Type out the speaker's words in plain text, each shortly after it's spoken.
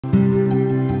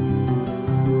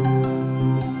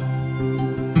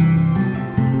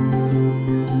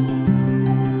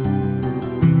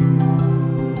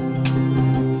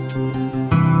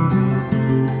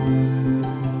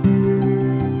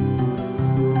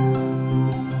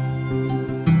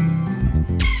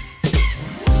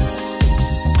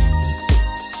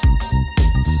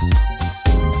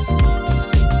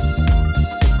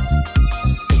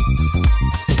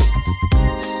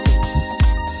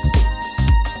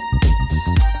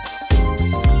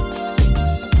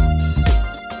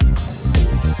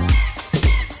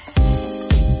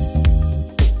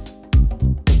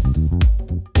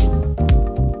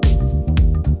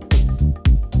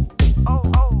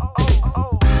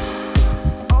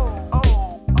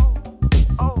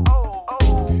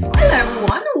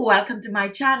welcome to my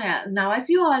channel. Now, as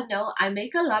you all know, I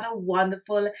make a lot of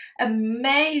wonderful,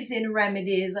 amazing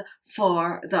remedies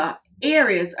for the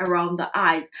areas around the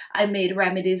eyes. I made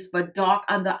remedies for dark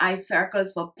under eye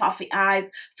circles, for puffy eyes,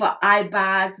 for eye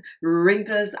bags,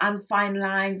 wrinkles and fine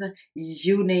lines,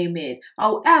 you name it.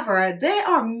 However, there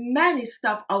are many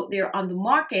stuff out there on the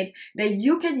market that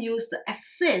you can use to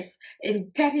assist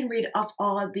in getting rid of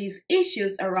all these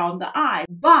issues around the eye.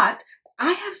 But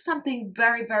I have something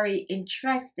very, very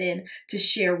interesting to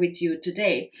share with you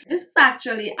today. This is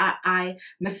actually an eye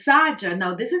massager.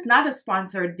 Now, this is not a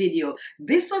sponsored video.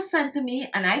 This was sent to me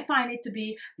and I find it to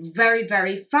be very,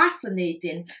 very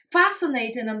fascinating.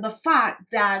 Fascinating in the fact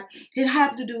that it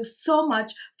helped to do so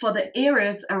much for the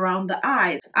areas around the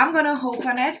eyes. I'm going to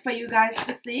open it for you guys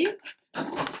to see.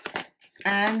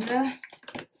 And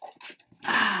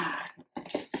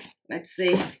let's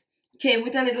see. Came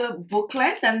with a little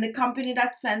booklet, and the company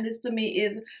that sent this to me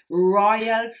is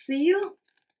Royal Seal.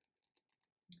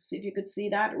 See if you could see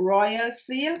that, Royal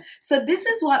Seal. So this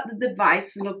is what the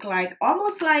device looked like,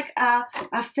 almost like a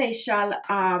facial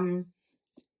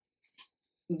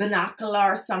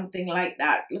binocular or something like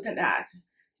that. Look at that.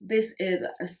 This is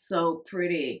so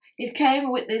pretty. It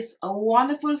came with this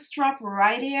wonderful strap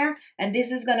right here, and this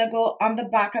is gonna go on the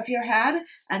back of your head.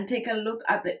 And take a look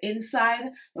at the inside.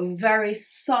 Very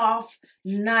soft,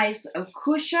 nice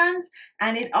cushions.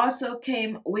 And it also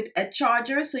came with a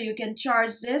charger, so you can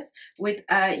charge this with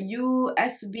a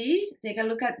USB. Take a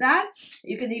look at that.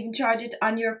 You can even charge it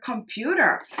on your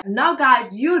computer. Now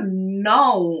guys, you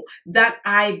know that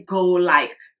I go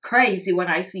like crazy when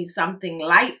I see something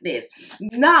like this.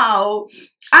 Now,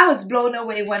 I was blown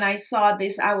away when I saw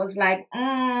this. I was like,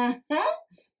 And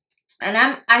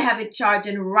I have it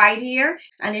charging right here,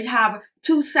 and it have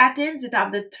two settings. It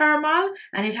have the thermal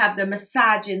and it have the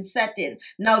massaging setting.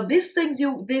 Now, this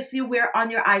you wear on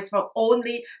your eyes for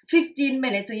only 15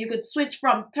 minutes, and you could switch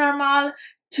from thermal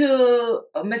to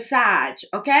massage.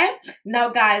 Okay, now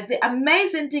guys, the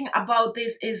amazing thing about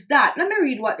this is that, let me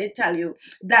read what they tell you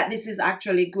that this is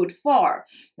actually good for.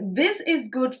 This is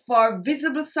good for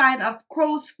visible sign of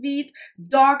crow's feet,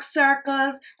 dark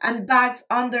circles, and bags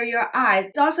under your eyes.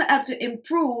 It also helps to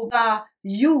improve the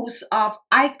use of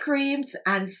eye creams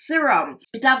and serum.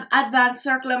 It have advanced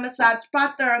circular massage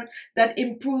pattern that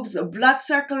improves blood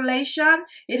circulation.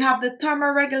 It have the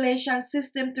thermoregulation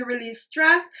system to release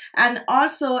stress, and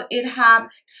also it have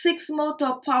 6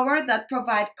 motor power that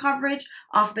provide coverage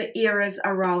of the areas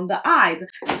around the eyes.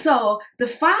 So the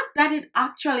fact that it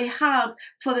actually helped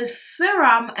for the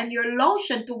serum and your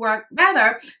lotion to work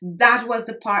better, that was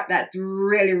the part that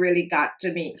really got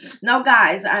to me. Now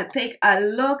guys, take a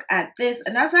look at this.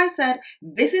 And as I said,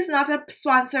 this is not a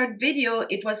sponsored video.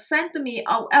 It was sent to me.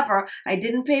 However, I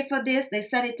didn't pay for this. They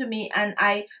sent it to me and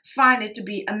I find it to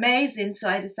be amazing. So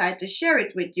I decided to share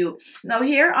it with you. Now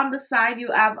here on the side,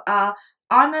 you have a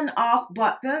on and off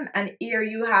button, and here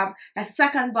you have a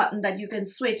second button that you can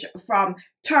switch from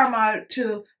thermal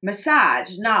to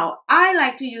massage. Now, I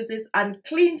like to use this on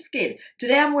clean skin.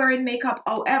 Today I'm wearing makeup,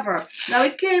 however. Now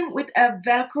it came with a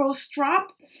Velcro strap,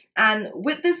 and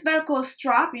with this Velcro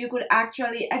strap, you could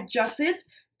actually adjust it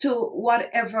to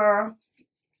whatever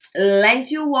length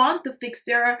you want to fix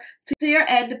to your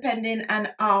head, depending on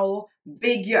how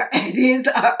big your head is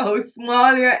or how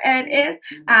small your head is.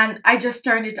 And I just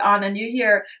turned it on and you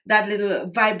hear that little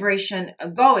vibration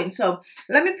going. So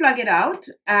let me plug it out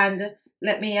and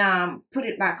let me put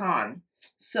it back on.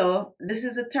 So this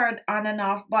is the turn on and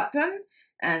off button,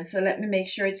 and so let me make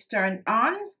sure it's turned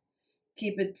on.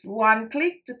 Keep it one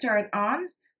click to turn on,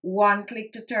 one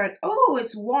click to turn. Oh,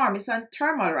 it's warm. It's on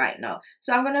thermal right now.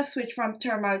 So I'm going to switch from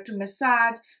thermal to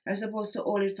massage. I'm supposed to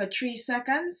hold it for 3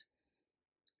 seconds.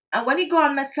 And when you go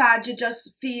on massage, you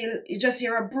just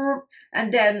hear a burp,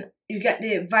 and then you get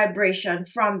the vibration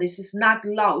from this. It's not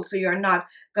loud, so you're not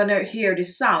going to hear the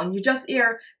sound. You just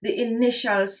hear the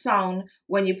initial sound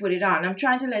when you put it on. I'm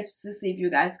trying to see if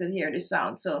you guys can hear the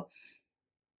sound. So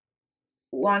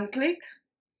one click.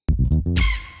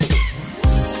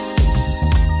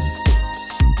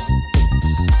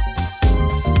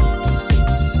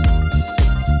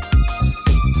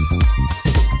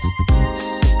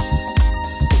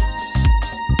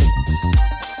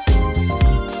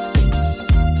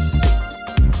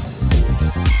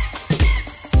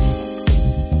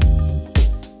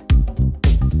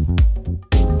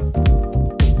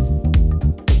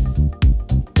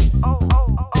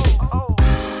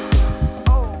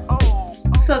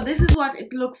 this is what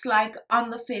it looks like on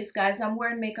the face, guys. I'm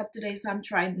wearing makeup today, so I'm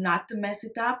trying not to mess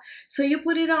it up. So you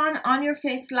put it on your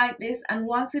face like this, and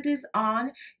once it is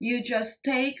on, you just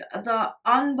take the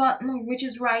on button, which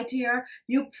is right here.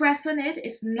 You press on it.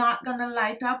 It's not gonna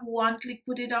light up. One click,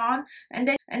 put it on, and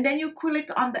then you click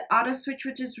on the other switch,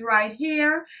 which is right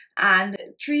here, and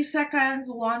 3 seconds,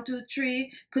 1 2 3,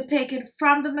 could take it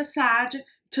from the massage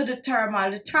to the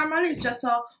thermal. The thermal is just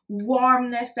a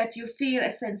warmness that you feel,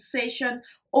 a sensation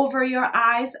over your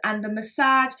eyes, and the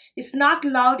massage is not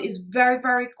loud, it's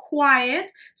very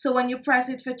quiet. So when you press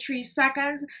it for 3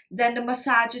 seconds, then the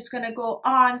massage is gonna go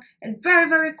on and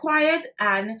very quiet,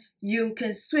 and you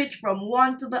can switch from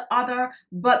one to the other,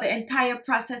 but the entire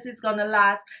process is gonna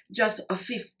last just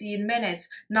 15 minutes.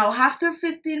 Now after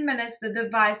 15 minutes, the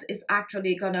device is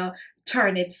actually gonna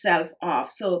turn itself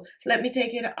off. So let me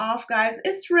take it off, guys.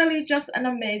 It's really just an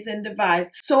amazing device.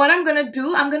 So what I'm gonna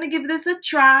do, I'm gonna give this a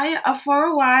try for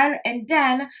a while, and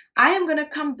then I am gonna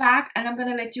come back and I'm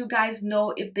gonna let you guys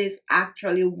know if this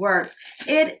actually works.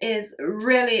 It is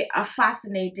really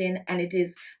fascinating, and it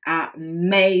is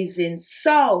amazing.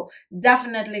 So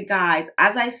definitely, guys,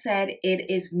 as I said, it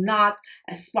is not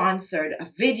a sponsored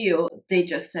video. They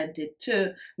just sent it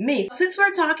to me. Since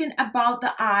we're talking about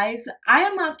the eyes, I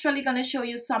am actually going to show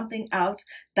you something else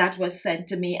that was sent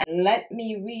to me. Let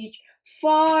me reach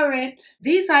for it.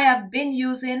 These I have been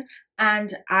using,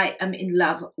 and I am in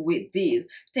love with these.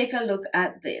 Take a look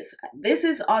at this. This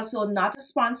is also not a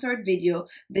sponsored video.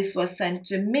 This was sent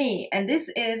to me, and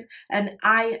this is an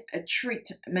eye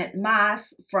treatment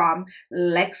mask from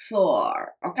Lexor.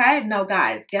 Okay, now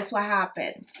guys, guess what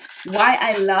happened? Why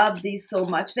I love these so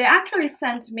much? They actually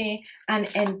sent me an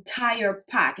entire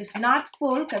pack. It's not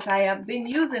full because I have been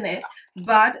using it,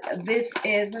 but this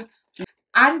is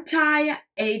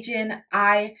anti-aging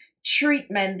eye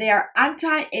treatment. They are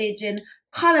anti-aging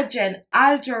collagen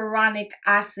hyaluronic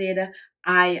acid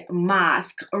eye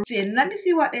mask. Let me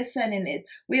see what they send in it.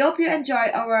 We hope you enjoy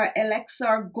our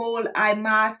Elixir Gold Eye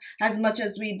Mask as much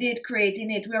as we did creating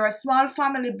it. We're a small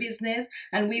family business,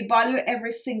 and we value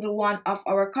every single one of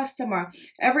our customer.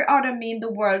 Every order means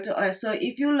the world to us. So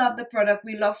if you love the product,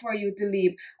 we love for you to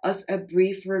leave us a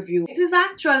brief review. It is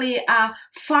actually a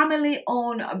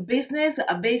family-owned business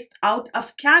based out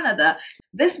of Canada.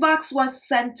 This box was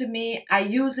sent to me. I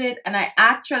use it, and I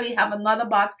actually have another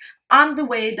box on the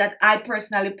way that I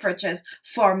personally purchased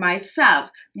for myself.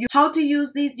 How to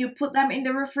use these: you put them in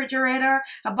the refrigerator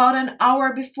about an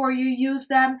hour before you use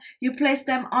them. You place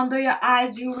them under your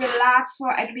eyes. You relax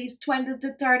for at least 20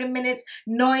 to 30 minutes.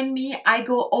 Knowing me, I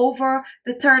go over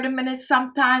the 30 minutes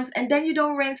sometimes, and then you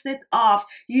don't rinse it off.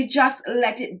 You just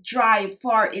let it dry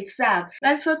for itself.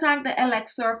 And I so thank the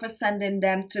Elixir for sending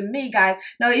them to me, guys.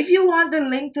 Now, if you want the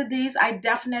link to these, I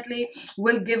definitely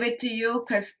will give it to you,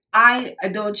 because I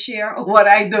don't share what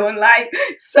I don't like.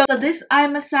 So this eye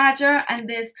massager and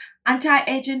this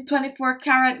anti-aging 24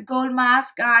 karat gold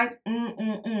mask, guys.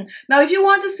 Now, if you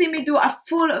want to see me do a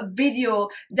full video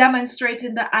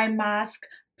demonstrating the eye mask,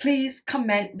 please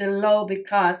comment below,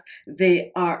 because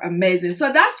they are amazing.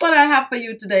 So that's what I have for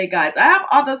you today, guys. I have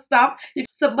other stuff,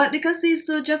 but because these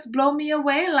two just blow me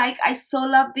away, like I so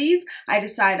love these, I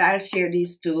decided I'll share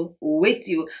these two with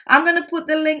you. I'm gonna put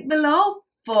the link below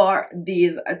for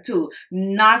these two.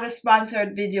 Not a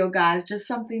sponsored video, guys, just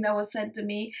something that was sent to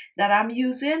me that I'm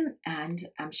using and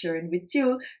I'm sharing with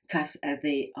you, because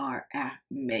they are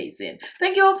amazing.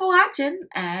 Thank you all for watching,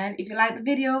 and if you like the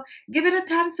video, give it a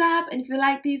thumbs up, and if you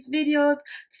like these videos,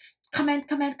 comment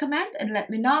and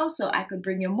let me know, so I could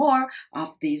bring you more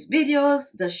of these videos,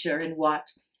 just sharing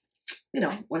what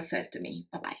was sent to me.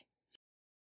 Bye bye.